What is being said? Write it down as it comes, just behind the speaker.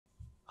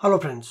Hello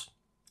friends,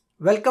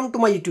 welcome to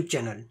my YouTube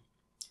channel.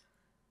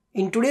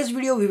 In today's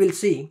video we will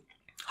see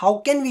how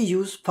can we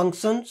use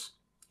functions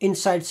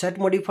inside set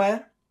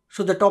modifier.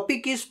 So the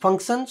topic is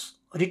functions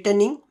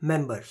returning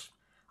members.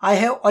 I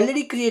have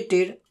already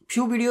created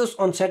few videos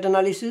on set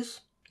analysis.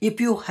 If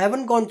you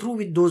haven't gone through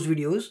with those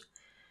videos,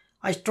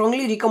 I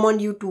strongly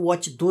recommend you to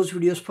watch those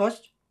videos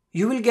first.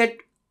 You will get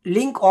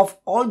link of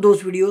all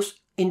those videos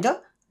in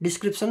the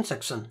description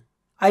section.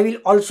 I will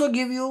also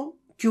give you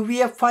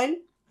QVF file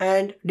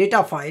and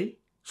data file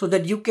so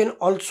that you can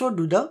also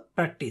do the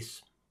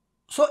practice.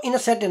 So in a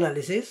set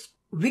analysis,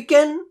 we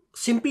can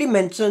simply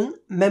mention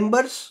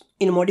members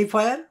in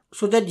modifier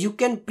so that you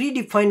can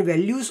predefine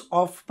values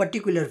of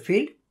particular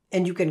field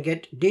and you can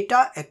get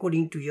data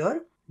according to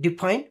your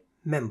defined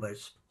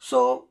members.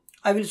 So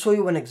I will show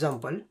you one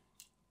example.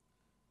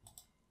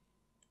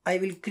 I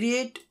will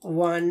create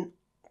one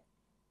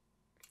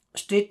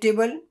state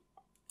table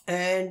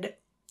and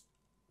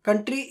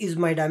country is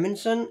my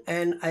dimension,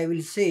 and I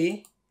will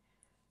say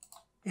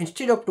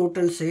instead of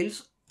total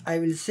sales, I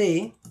will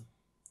say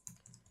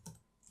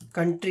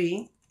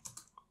country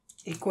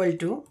equal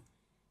to,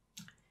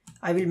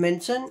 I will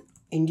mention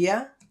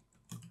India,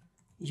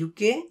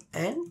 UK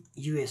and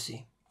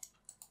USA,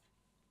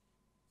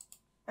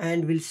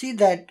 and we'll see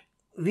that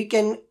we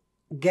can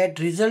get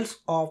results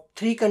of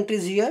 3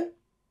 countries here.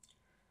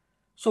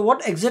 So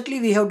what exactly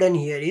we have done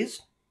here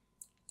is,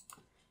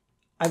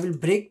 I will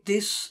break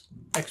this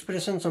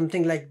expression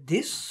something like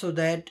this so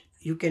that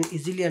you can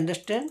easily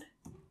understand.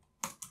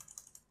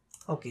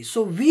 Okay,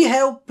 so we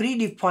have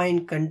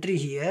predefined country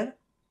here,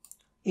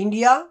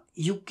 India,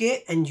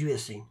 UK and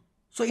USA.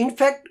 So in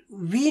fact,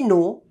 we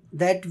know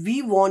that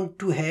we want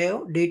to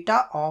have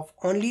data of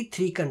only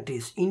 3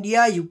 countries,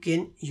 India, UK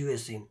and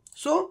USA.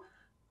 So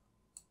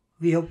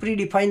we have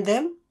predefined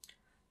them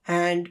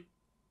and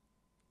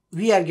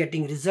we are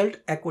getting result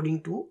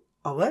according to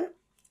our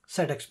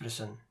set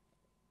expression.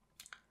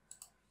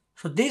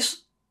 So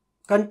this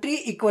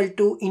country equal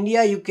to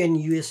India, UK and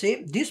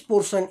USA, this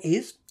portion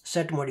is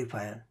set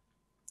modifier.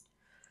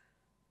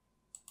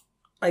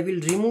 I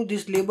will remove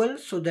this label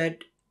so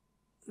that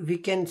we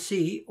can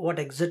see what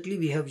exactly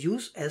we have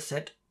used as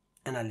set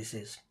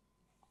analysis.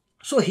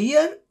 So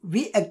here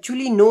we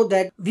actually know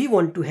that we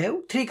want to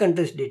have 3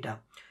 countries data.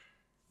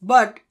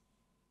 But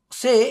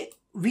say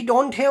we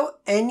don't have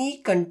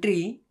any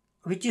country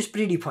which is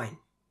predefined.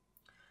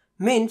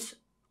 Means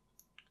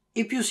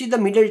if you see the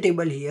middle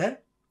table here,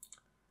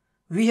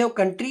 we have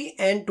country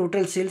and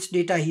total sales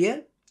data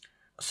here.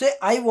 Say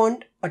I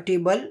want a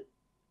table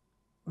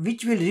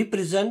which will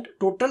represent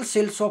total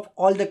sales of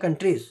all the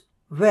countries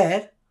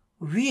where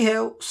we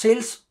have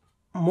sales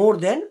more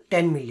than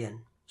 10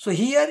 million. So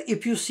here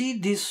if you see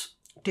this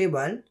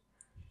table,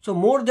 so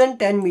more than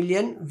 10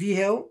 million we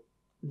have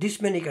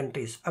this many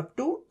countries up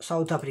to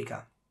South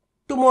Africa.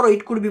 Tomorrow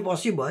it could be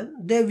possible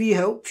that we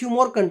have few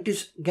more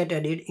countries get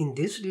added in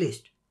this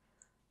list.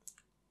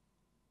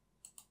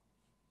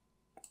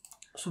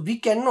 So we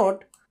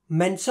cannot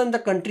mention the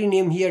country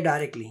name here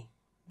directly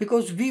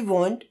because we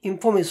want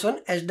information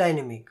as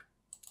dynamic.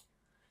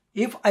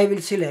 If I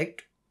will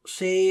select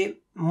say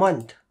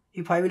month,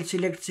 if I will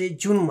select say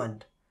June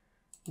month,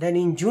 then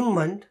in June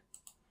month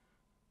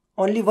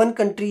only one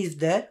country is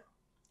there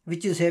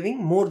which is having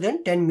more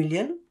than 10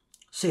 million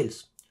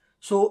sales.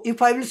 So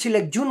if I will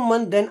select June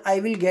month, then I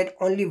will get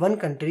only one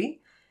country.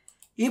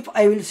 If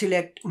I will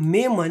select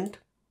May month,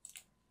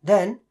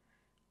 then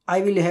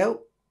I will have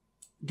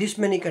this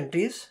many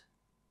countries,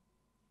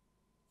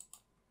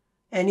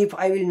 and if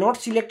I will not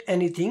select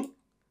anything,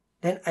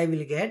 then I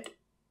will get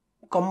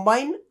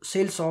combined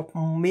sales of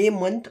May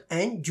month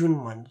and June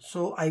month.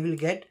 So I will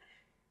get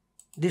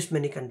this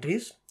many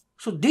countries.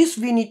 So this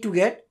we need to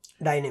get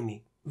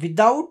dynamic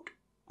without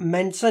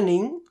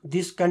mentioning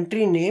this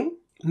country name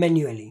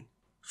manually.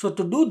 So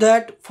to do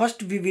that,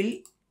 first we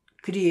will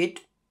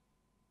create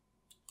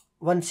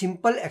one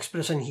simple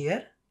expression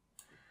here,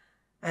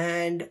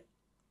 and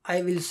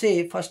I will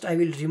say first I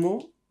will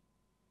remove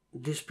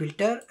this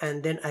filter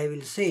and then I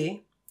will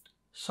say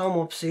sum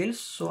of sales.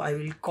 So I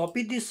will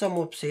copy this sum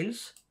of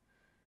sales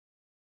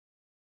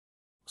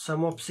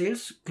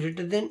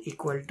greater than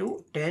equal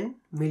to 10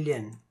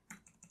 million.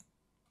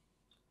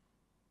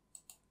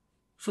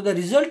 So the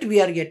result we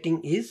are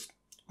getting is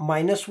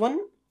 -1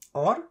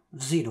 or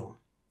 0.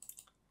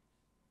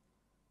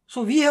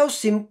 So we have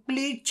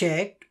simply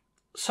checked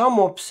sum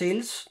of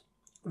sales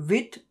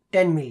with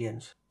 10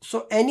 millions.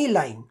 So any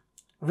line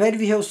where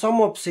we have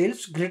sum of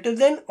sales greater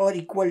than or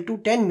equal to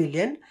 10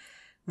 million,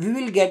 we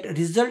will get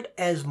result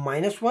as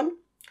 -1,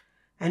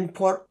 and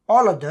for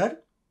all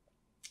other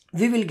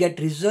we will get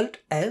result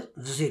as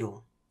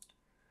 0.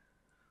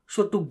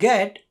 So to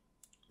get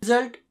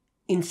result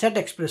in set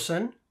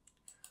expression,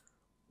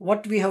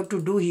 what we have to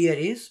do here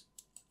is,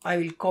 I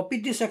will copy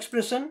this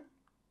expression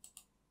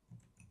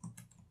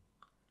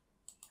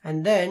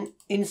and then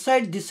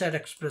inside this set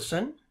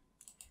expression,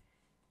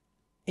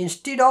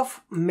 instead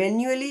of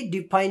manually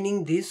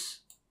defining this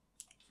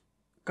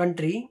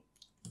country,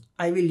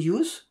 I will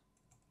use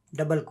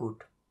double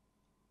quote.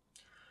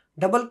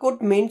 Double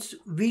quote means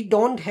we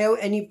don't have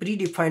any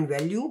predefined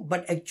value,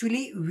 but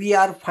actually we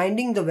are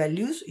finding the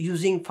values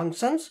using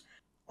functions,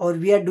 or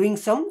we are doing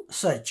some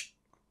search.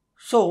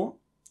 So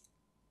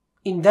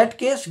in that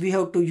case we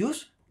have to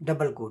use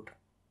double quote,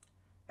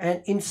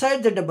 and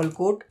inside the double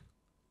quote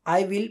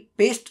I will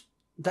paste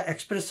the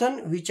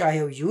expression which I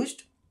have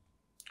used,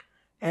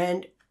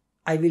 and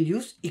I will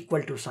use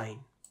equal to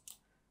sign.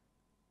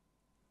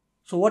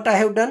 So what I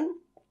have done,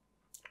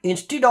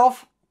 instead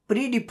of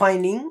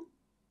predefining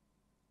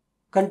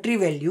country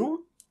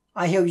value,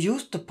 I have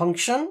used the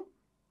function,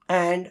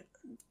 and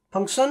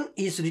function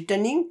is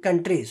returning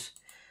countries.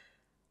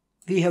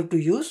 We have to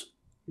use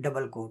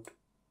double quote,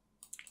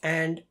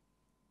 and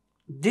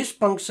this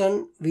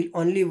function will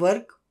only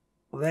work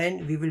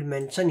when we will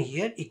mention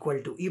here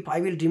equal to. If I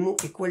will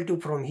remove equal to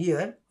from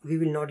here, we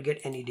will not get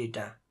any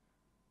data.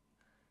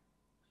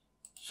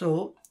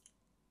 So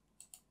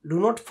do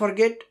not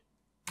forget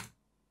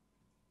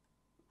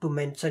to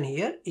mention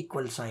here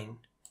equal sign,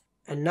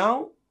 and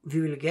now we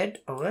will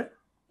get our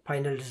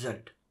final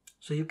result.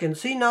 So you can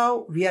see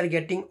now we are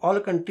getting all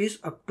countries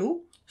up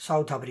to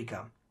South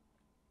Africa.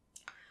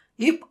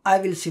 If I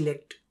will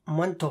select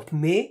month of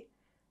May,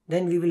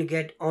 then we will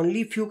get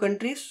only few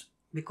countries,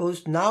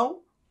 because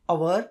now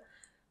our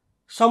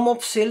sum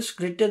of sales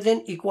greater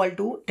than equal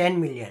to 10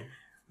 million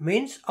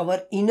means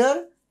our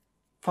inner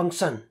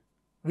function,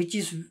 which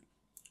is,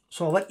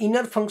 so our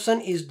inner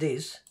function is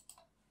this.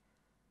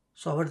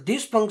 So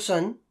this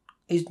function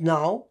is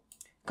now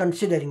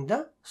considering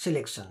the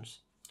selections.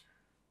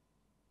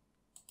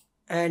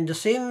 And the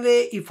same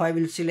way, if I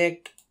will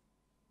select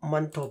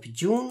month of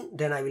June,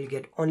 then I will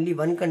get only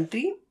one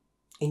country,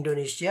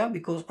 Indonesia,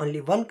 because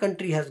only one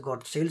country has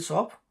got sales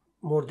of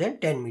more than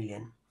 10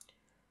 million.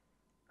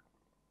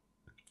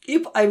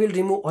 If I will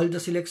remove all the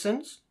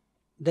selections,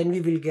 then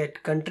we will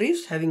get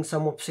countries having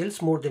sum of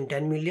sales more than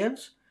 10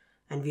 millions,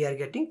 and we are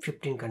getting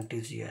 15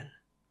 countries here.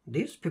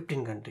 These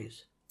 15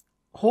 countries.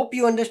 Hope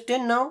you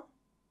understand now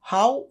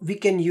how we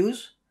can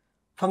use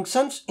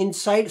functions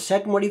inside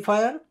set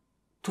modifier,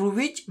 through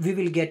which we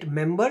will get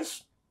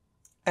members,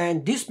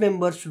 and these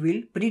members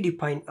will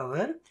predefine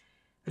our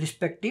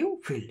respective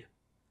field.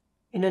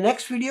 In the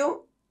next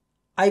video,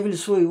 I will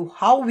show you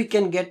how we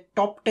can get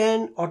top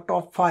 10 or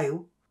top 5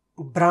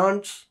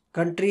 brands,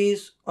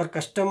 countries or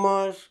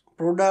customers,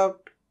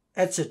 product,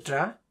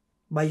 etc.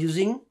 by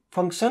using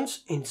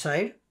functions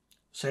inside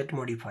set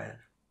modifier.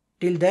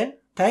 Till then,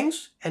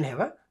 thanks and have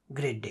a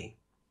great day.